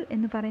 കുഞ്ഞുങ്ങൾ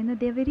എന്ന്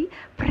പറയുന്നത് ദേ വെരി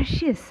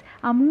പ്രഷ്യസ്,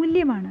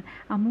 അമൂല്യമാണ്.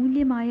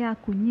 അമൂല്യമായ ആ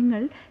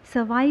കുഞ്ഞുങ്ങൾ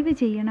സർവൈവ്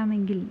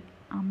ചെയ്യണമെങ്കിൽ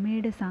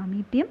അമ്മയുടെ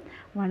സാമീപ്യം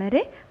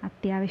വളരെ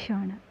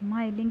അത്യാവശ്യമാണ്. അമ്മ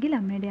അല്ലെങ്കിൽ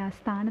അമ്മയുടെ ആ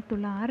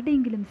സ്ഥാനത്തുള്ള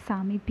ആരുടെയെങ്കിലും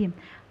സാമീപ്യം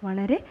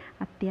വളരെ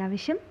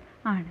അത്യാവശ്യം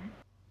ആണ്.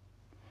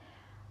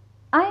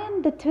 I am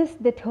the twist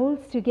that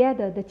holds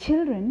together the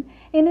children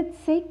in its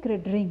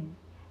sacred ring,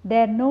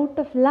 their note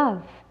of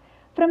love,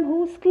 from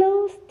whose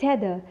close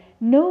tether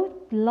no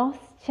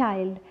lost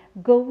child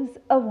goes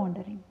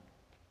a-wandering.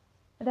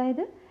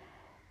 അതായത്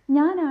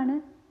ഞാനാണ്,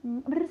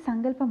 ഇവിടെ ഒരു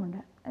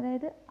സങ്കല്പമുണ്ട്.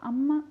 അതായത്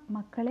അമ്മ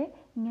മക്കളെ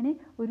ഇങ്ങനെ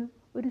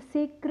ഒരു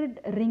സേക്രഡ്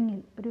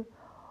റിങ്ങിൽ,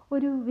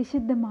 ഒരു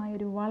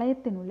വിശുദ്ധമായൊരു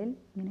വളയത്തിനുള്ളിൽ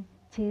ഇങ്ങനെ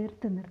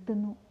ചേർത്ത്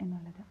നിർത്തുന്നു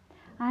എന്നുള്ളത്.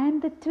 I am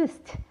the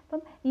twist.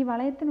 അപ്പം ഈ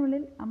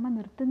വളയത്തിനുള്ളിൽ അമ്മ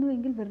നിർത്തുന്നു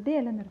എങ്കിൽ വെറുതെ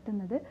അല്ല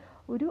നിർത്തുന്നത്,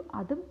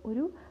 അതും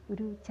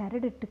ഒരു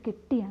ചരടിട്ട്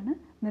കെട്ടിയാണ്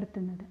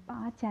നിർത്തുന്നത്. അപ്പം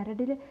ആ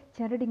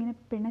ചരടിങ്ങനെ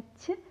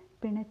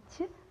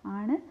പിണച്ച്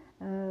ആണ്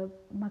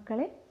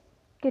മക്കളെ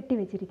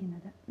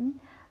കെട്ടിവെച്ചിരിക്കുന്നത്.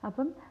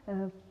 അപ്പം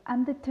ഐ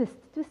ആം ദ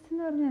ട്വിസ്റ്റ്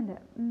എന്ന് പറഞ്ഞാൽ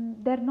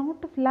ദർ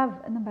നോട്ട് ഓഫ് ലവ്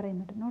എന്നും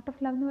പറയുന്നുണ്ട്. നോട്ട്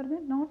ഓഫ് ലവ് എന്ന്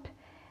പറഞ്ഞാൽ നോട്ട്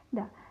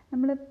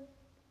നമ്മൾ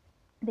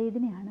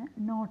ഇതിനെയാണ്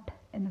നോട്ട്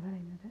എന്ന്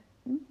പറയുന്നത്.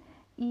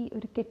 ഈ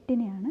ഒരു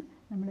കെട്ടിനെയാണ്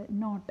നമ്മൾ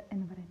നോട്ട്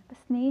എന്ന് പറയുന്നത്. അപ്പം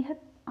സ്നേഹം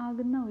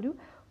ആകുന്ന ഒരു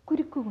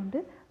കുരുക്കുകൊണ്ട്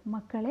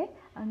മക്കളെ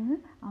അങ്ങ്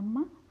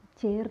അമ്മ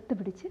ചേർത്ത്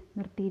പിടിച്ച്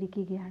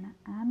നിർത്തിയിരിക്കുകയാണ്.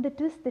 I am the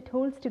twist that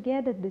holds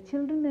together the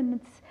children in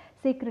its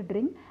secret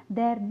ring,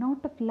 there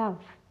not of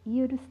love. ഈ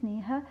ഒരു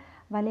സ്നേഹ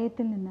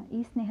വലയത്തിൽ നിന്ന്,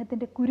 ഈ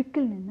സ്നേഹത്തിൻ്റെ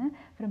കുരുക്കിൽ നിന്ന്,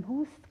 ഫ്രം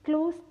ഹൂസ്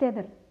ക്ലോസ്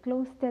ടെതർ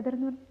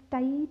എന്ന് പറഞ്ഞാൽ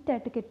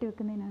ടൈറ്റായിട്ട്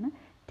കെട്ടിവെക്കുന്നതിനാണ്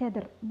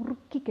ടെതർ,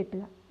 മുറുക്കി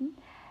കെട്ടുക.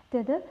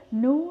 Tether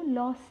no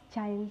lost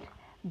child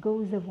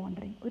goes A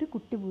wandering. ഒരു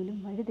കുട്ടി പോലും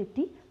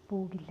വഴിതെറ്റി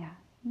പോകില്ല.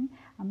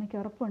 അമ്മയ്ക്ക്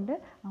ഉറപ്പുണ്ട്,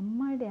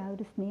 അമ്മയുടെ ആ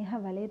ഒരു സ്നേഹ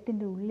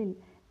വലയത്തിൻ്റെ ഉള്ളിൽ,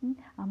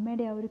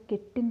 അമ്മയുടെ ആ ഒരു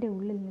കെട്ടിൻ്റെ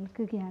ഉള്ളിൽ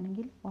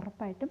നിൽക്കുകയാണെങ്കിൽ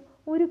ഉറപ്പായിട്ടും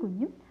ഒരു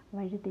കുഞ്ഞും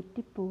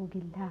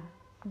വഴിതെറ്റിപ്പോകില്ല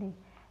അല്ലേ?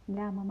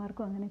 എല്ലാ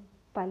അമ്മമാർക്കും അങ്ങനെ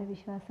പല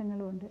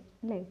വിശ്വാസങ്ങളും ഉണ്ട്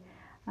അല്ലേ?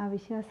 ആ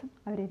വിശ്വാസം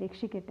അവരെ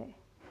രക്ഷിക്കട്ടെ.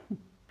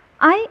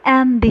 I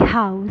am the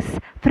house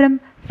from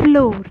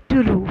floor to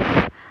roof.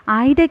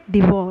 I deck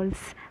the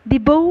walls, the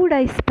board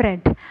I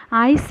spread.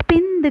 I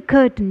spin the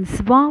curtains,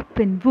 warp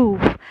and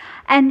woof,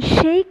 and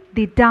shake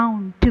the down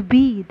to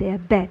be their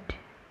bed.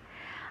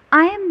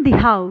 I am the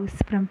house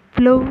from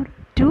floor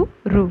to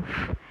roof.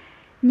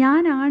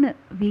 ഞാനാണ്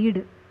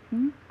വീട്,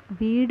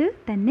 വീട്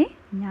തന്നെ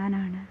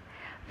ഞാനാണ്.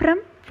 From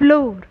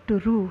floor to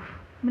roof.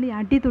 നമ്മൾ ഈ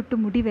അടി തൊട്ട്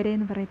മുടി വരെ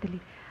എന്ന്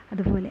പറയത്തില്ലേ,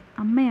 അതുപോലെ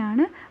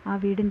അമ്മയാണ് ആ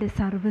വീടിൻ്റെ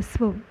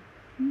സർവസ്വവും.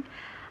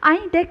 I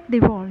deck the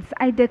walls,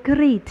 I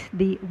decorate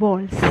the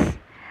walls,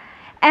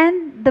 and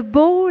the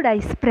board I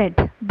spread.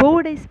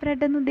 Board I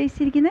spread എന്ന്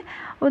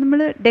ഉദ്ദേശിച്ചിരിക്കുന്നത് നമ്മൾ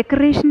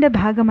ഡെക്കറേഷൻ്റെ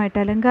ഭാഗമായിട്ട്,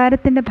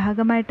 അലങ്കാരത്തിൻ്റെ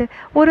ഭാഗമായിട്ട്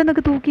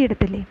ഓരോന്നൊക്കെ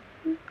തൂക്കിയെടുത്തില്ലേ,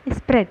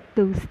 spread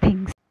those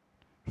things.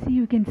 See,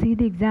 you can see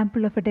the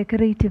example of a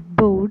decorative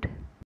board.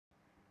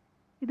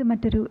 ഇത്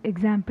മറ്റൊരു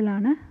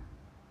എക്സാമ്പിളാണ്.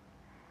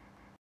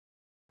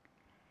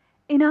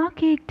 ഇൻ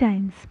ആർക്കൈക്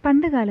ടൈംസ്,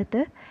 പണ്ട്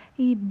കാലത്ത്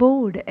ഈ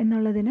ബോർഡ്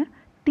എന്നുള്ളതിന്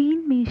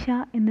തീൻമേശ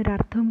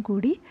എന്നൊരർത്ഥം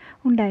കൂടി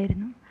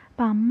ഉണ്ടായിരുന്നു.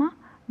 അപ്പം അമ്മ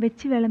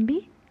വെച്ച് വിളമ്പി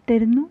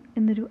തരുന്നു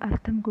എന്നൊരു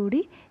അർത്ഥം കൂടി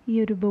ഈ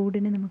ഒരു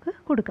ബോർഡിന് നമുക്ക്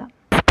കൊടുക്കാം.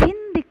 Spin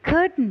the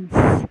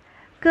curtains.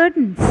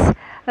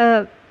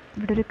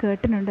 ഇവിടെ ഒരു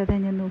കേർട്ടൻ ഉണ്ട്,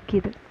 അതാണ് ഞാൻ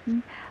നോക്കിയത്.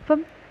 അപ്പം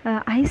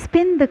ഐ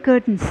സ്പിൻ ദ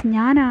കേർട്ടൻസ്.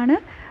 ഞാനാണ്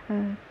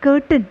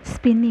കേർട്ടൻ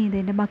സ്പിൻ ചെയ്ത്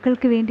എൻ്റെ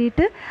മക്കൾക്ക്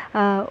വേണ്ടിയിട്ട്.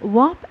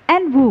 വാപ്പ്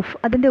ആൻഡ് വൂഫ്,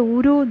 അതിൻ്റെ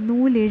ഓരോ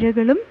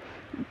നൂലിഴകളും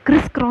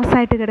ക്രിസ്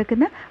ക്രോസായിട്ട്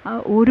കിടക്കുന്ന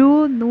ഓരോ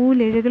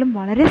നൂലിഴകളും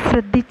വളരെ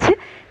ശ്രദ്ധിച്ച്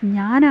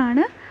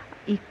ഞാനാണ്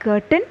ഈ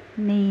curtain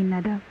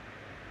നെയ്യുന്നത്.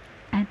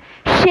 And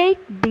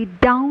shake the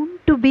down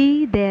to be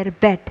there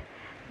bed.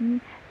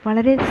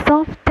 വളരെ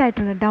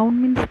സോഫ്റ്റായിട്ടുള്ള, ഡൗൺ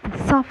മീൻസ്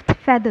സോഫ്റ്റ്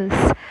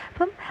ഫെദേഴ്സ്.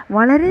 അപ്പം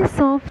വളരെ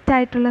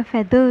സോഫ്റ്റായിട്ടുള്ള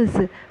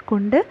ഫെദേഴ്സ്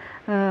കൊണ്ട്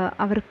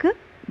അവർക്ക്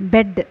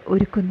ബെഡ്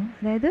ഒരുക്കുന്നു.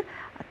 അതായത്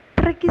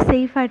അത്രയ്ക്ക്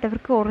സേഫായിട്ട്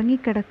അവർക്ക്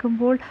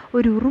ഉറങ്ങിക്കിടക്കുമ്പോൾ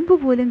ഒരു ഉറുമ്പ്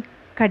പോലും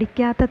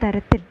കടിക്കാത്ത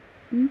തരത്തിൽ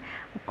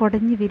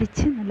കുടഞ്ഞ്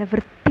വിരിച്ച് നല്ല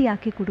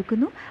വൃത്തിയാക്കി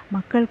കൊടുക്കുന്നു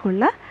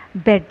മക്കൾക്കുള്ള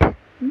ബെഡ്.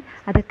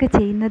 അതൊക്കെ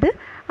ചെയ്യുന്നത്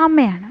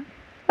അമ്മയാണ്.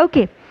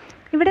 ഓക്കെ.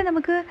 ഇവിടെ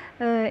നമുക്ക്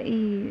ഈ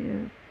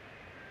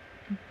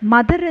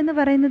മദർ എന്ന്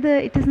പറയുന്നത്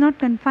it is not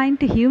confined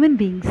to human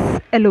beings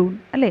alone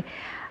അല്ലേ,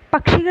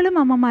 പക്ഷികളും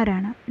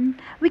അമ്മമാരാണ്.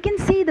 We can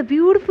see the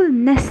beautiful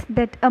nest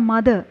that A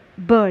mother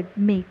bird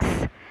makes.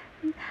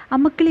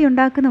 അമ്മക്കിളി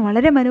ഉണ്ടാക്കുന്ന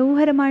വളരെ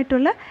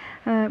മനോഹരമായിട്ടുള്ള,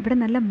 ഇവിടെ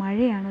നല്ല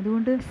മഴയാണ്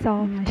അതുകൊണ്ട്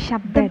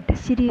ശബ്ദം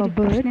ശരി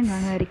പ്രശ്നം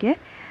കാണുമായിരിക്കും.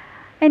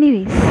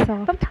 എനിവേസ്,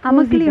 അപ്പം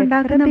അമ്മക്കിളി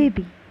ഉണ്ടാക്കുന്ന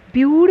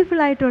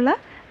ബ്യൂട്ടിഫുൾ ആയിട്ടുള്ള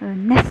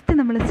നെസ്റ്റ്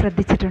നമ്മൾ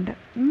ശ്രദ്ധിച്ചിട്ടുണ്ട്.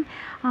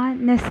 ആ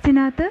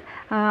നെസ്റ്റിനകത്ത്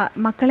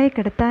മക്കളെ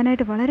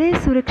കിടത്താനായിട്ട് വളരെ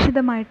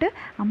സുരക്ഷിതമായിട്ട്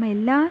അമ്മ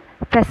എല്ലാ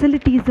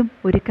ഫെസിലിറ്റീസും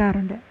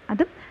ഒരുക്കാറുണ്ട്.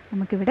 അതും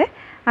നമുക്കിവിടെ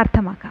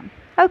അർത്ഥമാക്കാം.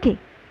 ഓക്കെ,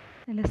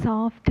 നല്ല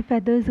സോഫ്റ്റ്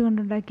ഫെദേഴ്സ്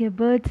കൊണ്ടുണ്ടാക്കിയ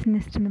ബേർഡ്സ്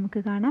നെസ്റ്റ്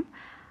നമുക്ക് കാണാം.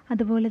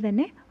 അതുപോലെ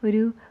തന്നെ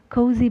ഒരു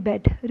കോസി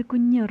ബെഡ്, ഒരു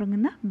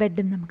കുഞ്ഞുറങ്ങുന്ന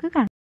ബെഡും നമുക്ക്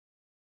കാണാം.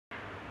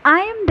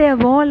 I am their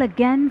wall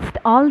against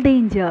all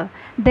danger,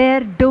 their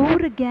door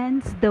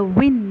against the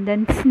wind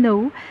and snow.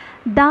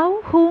 Thou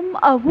whom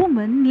a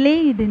woman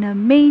laid in a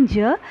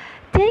manger,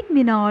 take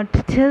me not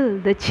till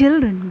the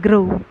children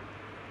grow.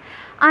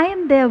 I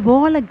am their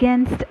wall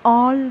against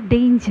all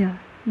danger.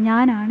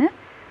 ഞാനാണ്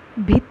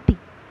ഭിത്തി.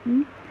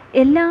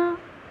 എല്ലാ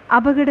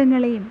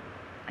അപകടങ്ങളെയും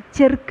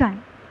ചെറുക്കാൻ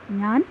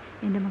ഞാൻ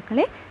എൻ്റെ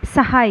മക്കളെ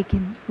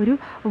സഹായിക്കുന്നു. ഒരു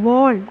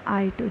വാൾ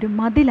ആയിട്ട്, ഒരു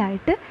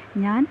മതിലായിട്ട്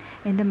ഞാൻ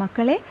എൻ്റെ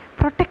മക്കളെ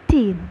പ്രൊട്ടക്റ്റ്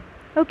ചെയ്യുന്നു.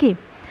 Okay,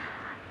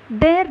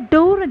 there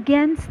door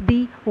against the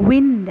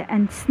wind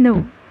and snow.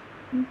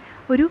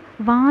 ഒരു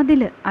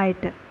വാതിൽ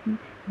ആയിട്ട്,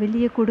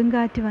 വലിയ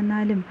കൊടുങ്കാറ്റ്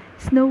വന്നാലും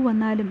സ്നോ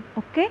വന്നാലും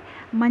ഒക്കെ,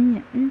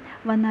 മഞ്ഞ്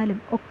വന്നാലും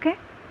ഒക്കെ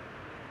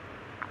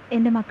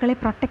എൻ്റെ മക്കളെ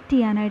പ്രൊട്ടക്റ്റ്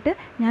ചെയ്യാനായിട്ട്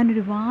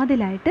ഞാനൊരു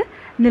വാതിലായിട്ട്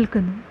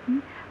നിൽക്കുന്നു.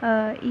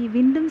 ഈ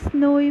വിൻഡും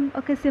സ്നോയും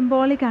ഒക്കെ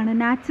സിംബോളിക്കാണ്,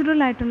 നാച്ചുറൽ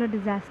ആയിട്ടുള്ള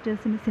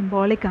ഡിസാസ്റ്റേഴ്സിന്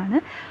സിംബോളിക്കാണ്.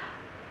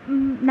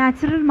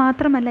 നാച്ചുറൽ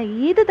മാത്രമല്ല,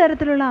 ഏത്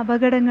തരത്തിലുള്ള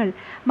അപകടങ്ങൾ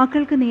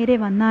മക്കൾക്ക് നേരെ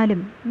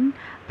വന്നാലും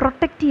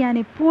പ്രൊട്ടക്റ്റ് ചെയ്യാൻ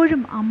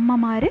എപ്പോഴും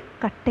അമ്മമാർ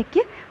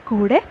കട്ടയ്ക്ക്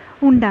കൂടെ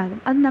ഉണ്ടാകും.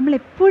 അത് നമ്മൾ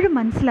എപ്പോഴും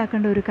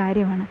മനസ്സിലാക്കേണ്ട ഒരു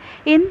കാര്യമാണ്.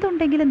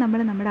 എന്തുണ്ടെങ്കിലും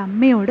നമ്മൾ നമ്മുടെ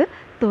അമ്മയോട്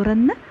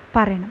തുറന്ന്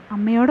പറയണം.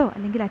 അമ്മയോടോ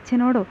അല്ലെങ്കിൽ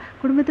അച്ഛനോടോ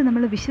കുടുംബത്തിൽ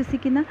നമ്മൾ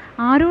വിശ്വസിക്കുന്ന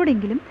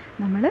ആരോടെങ്കിലും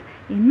നമ്മൾ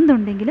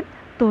എന്തുണ്ടെങ്കിലും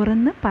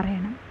തുറന്ന്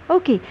പറയണം.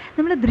 ഓക്കെ,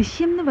 നമ്മൾ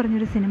ദൃശ്യം എന്ന്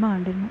പറഞ്ഞൊരു സിനിമ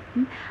കണ്ടിരുന്നു.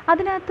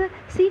 അതിനകത്ത്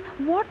see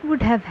what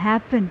would have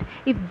happened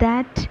if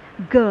that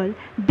girl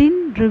didn't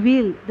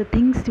reveal the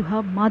things to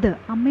her mother.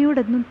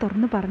 അമ്മയോടൊന്നും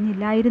തുറന്ന്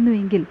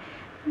പറഞ്ഞില്ലായിരുന്നുവെങ്കിൽ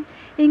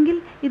എങ്കിൽ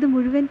ഇത്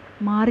മുഴുവൻ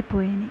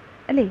മാറിപ്പോയേനെ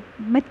അല്ലേ,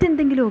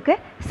 മറ്റെന്തെങ്കിലുമൊക്കെ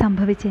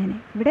സംഭവിച്ചേനെ.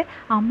 ഇവിടെ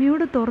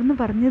അമ്മയോട് തുറന്ന്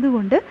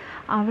പറഞ്ഞതുകൊണ്ട്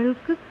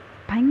അവൾക്ക്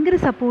ഭയങ്കര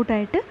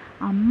സപ്പോർട്ടായിട്ട്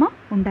അമ്മ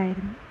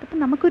ഉണ്ടായിരുന്നു. അപ്പം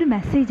നമുക്കൊരു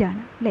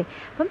മെസ്സേജാണ് അല്ലേ.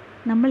 അപ്പം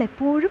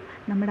നമ്മളെപ്പോഴും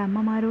നമ്മുടെ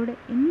അമ്മമാരോട്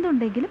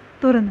എന്തുണ്ടെങ്കിലും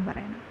തുറന്നു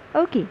പറയണം.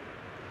 Okay,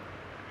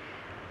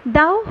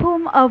 thou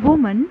home A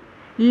woman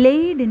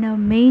laid in A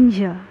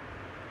manger.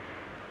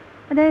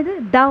 അതായത്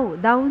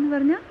ദൗ എന്ന്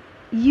പറഞ്ഞാൽ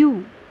U,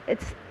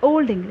 it's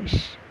old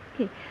English.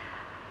 Okay,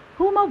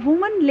 home A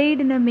woman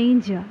laid in A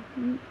manger.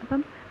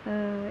 അപ്പം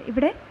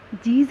ഇവിടെ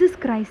ജീസസ്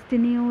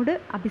ക്രൈസ്റ്റിനെയോട്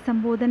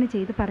അഭിസംബോധന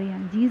ചെയ്ത്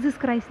പറയുകയാണ്. ജീസസ്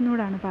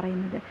ക്രൈസ്റ്റിനോടാണ്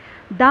പറയുന്നത്.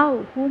 Thou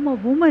ഹൂം A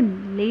woman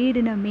laid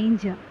in A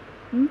manger.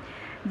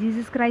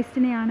 Jesus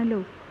ക്രൈസ്റ്റിനെയാണല്ലോ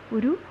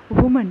ഒരു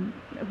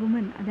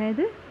വുമൻ,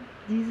 അതായത്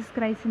ജീസസ്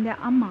ക്രൈസ്റ്റിൻ്റെ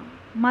അമ്മ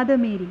മദർ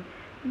മേരി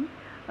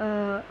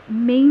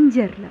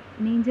മേഞ്ചർ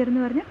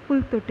എന്ന് പറഞ്ഞാൽ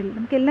പുൽത്തൊട്ടിൽ.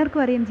 നമുക്ക്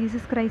എല്ലാവർക്കും അറിയാം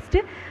ജീസസ് ക്രൈസ്റ്റ്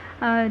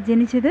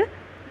ജനിച്ചത്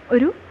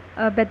ഒരു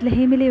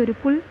ബെത്ലഹേമിലെ ഒരു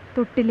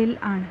പുൽത്തൊട്ടിലിൽ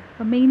ആണ്.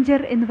 അപ്പം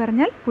മേഞ്ചർ എന്ന്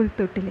പറഞ്ഞാൽ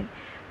പുൽത്തൊട്ടിലിൽ.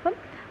 അപ്പം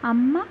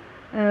അമ്മ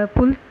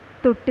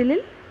പുൽത്തൊട്ടിലിൽ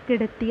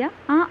കിടത്തിയ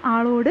ആ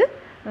ആളോട്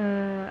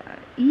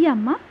ഈ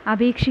അമ്മ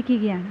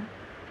അപേക്ഷിക്കുകയാണ്.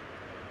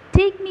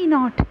 Take me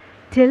not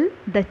till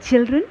the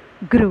children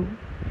grow.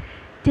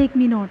 Take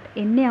me not,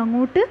 എന്നെ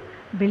അങ്ങോട്ട്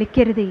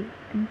വിളിക്കരുതേ.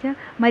 എന്നുവെച്ചാൽ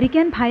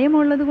മരിക്കാൻ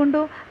ഭയമുള്ളത്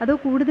കൊണ്ടോ അതോ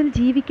കൂടുതൽ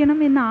ജീവിക്കണം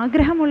എന്ന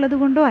ആഗ്രഹമുള്ളത്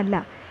കൊണ്ടോ അല്ല.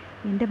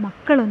 എൻ്റെ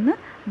മക്കളൊന്ന്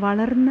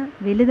വളർന്ന്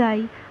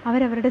വലുതായി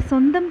അവരവരുടെ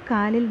സ്വന്തം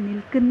കാലിൽ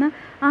നിൽക്കുന്ന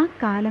ആ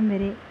കാലം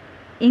വരെ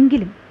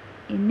എങ്കിലും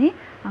എന്നെ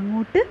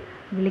അങ്ങോട്ട്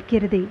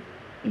വിളിക്കരുതേ.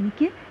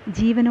 എനിക്ക്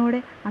ജീവനോടെ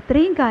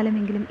അത്രയും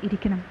കാലമെങ്കിലും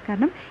ഇരിക്കണം.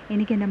 കാരണം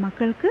എനിക്ക് എൻ്റെ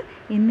മക്കൾക്ക്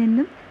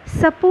എന്നെന്നും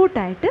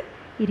സപ്പോർട്ടായിട്ട്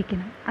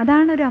ഇരിക്കണം.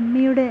 അതാണ് ഒരു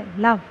അമ്മയുടെ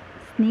ലവ്,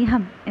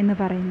 സ്നേഹം എന്ന്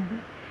പറയുന്നത്.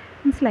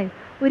 മനസ്സിലായി?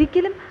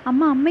 ഒരിക്കലും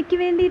അമ്മയ്ക്ക്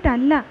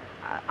വേണ്ടിയിട്ടല്ല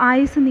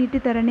ആയുസ്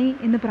നീട്ടിത്തരണേ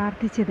എന്ന്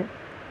പ്രാർത്ഥിച്ചത്.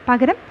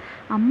 പകരം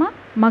അമ്മ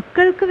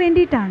മക്കൾക്ക്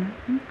വേണ്ടിയിട്ടാണ്.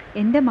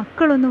 എൻ്റെ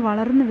മക്കളൊന്ന്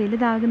വളർന്ന്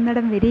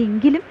വലുതാകുന്നിടം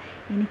വരെയെങ്കിലും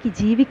എനിക്ക്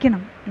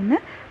ജീവിക്കണം എന്ന്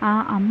ആ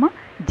അമ്മ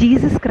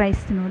ജീസസ്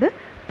ക്രൈസ്റ്റിനോട്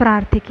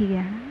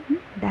പ്രാർത്ഥിക്കുകയാണ്.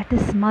 That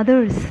is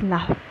mothers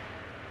love.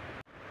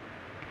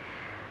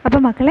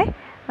 അപ്പോൾ മക്കളെ,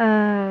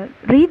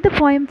 read the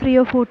poem 3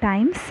 or 4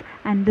 times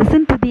and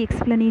listen to the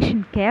explanation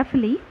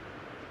carefully.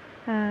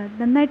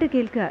 നന്നായിട്ട്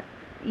കേൾക്കുക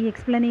ഈ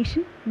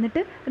എക്സ്പ്ലനേഷൻ.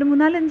 എന്നിട്ട് ഒരു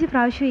 4-5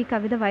 പ്രാവശ്യം ഈ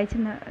കവിത വായിച്ച്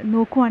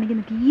നോക്കുവാണെങ്കിൽ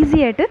നമുക്ക് ഈസി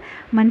ആയിട്ട്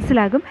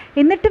മനസ്സിലാകും.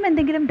 എന്നിട്ടും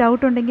എന്തെങ്കിലും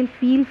ഡൗട്ട് ഉണ്ടെങ്കിൽ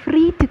feel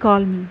free to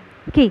call me.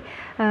 Okay,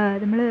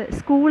 നമ്മൾ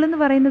സ്കൂളെന്ന്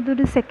പറയുന്നത്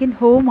ഒരു സെക്കൻഡ്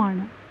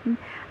ഹോമാണ്.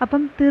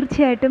 അപ്പം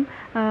തീർച്ചയായിട്ടും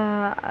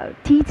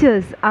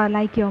teachers are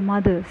like your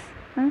mother's.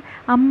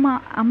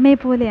 അമ്മയെ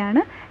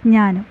പോലെയാണ്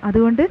ഞാനും.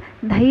 അതുകൊണ്ട്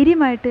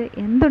ധൈര്യമായിട്ട്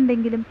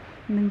എന്തുണ്ടെങ്കിലും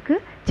നിങ്ങൾക്ക്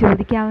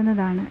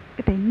ചോദിക്കാവുന്നതാണ്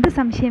കേട്ടോ. എന്ത്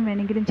സംശയം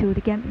വേണമെങ്കിലും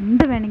ചോദിക്കാം,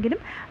 എന്ത്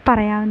വേണമെങ്കിലും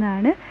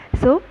പറയാവുന്നതാണ്.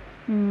 So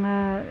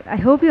I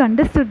hope you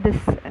understood this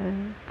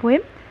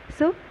poem.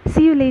 So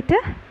see you later.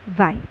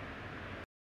 Bye.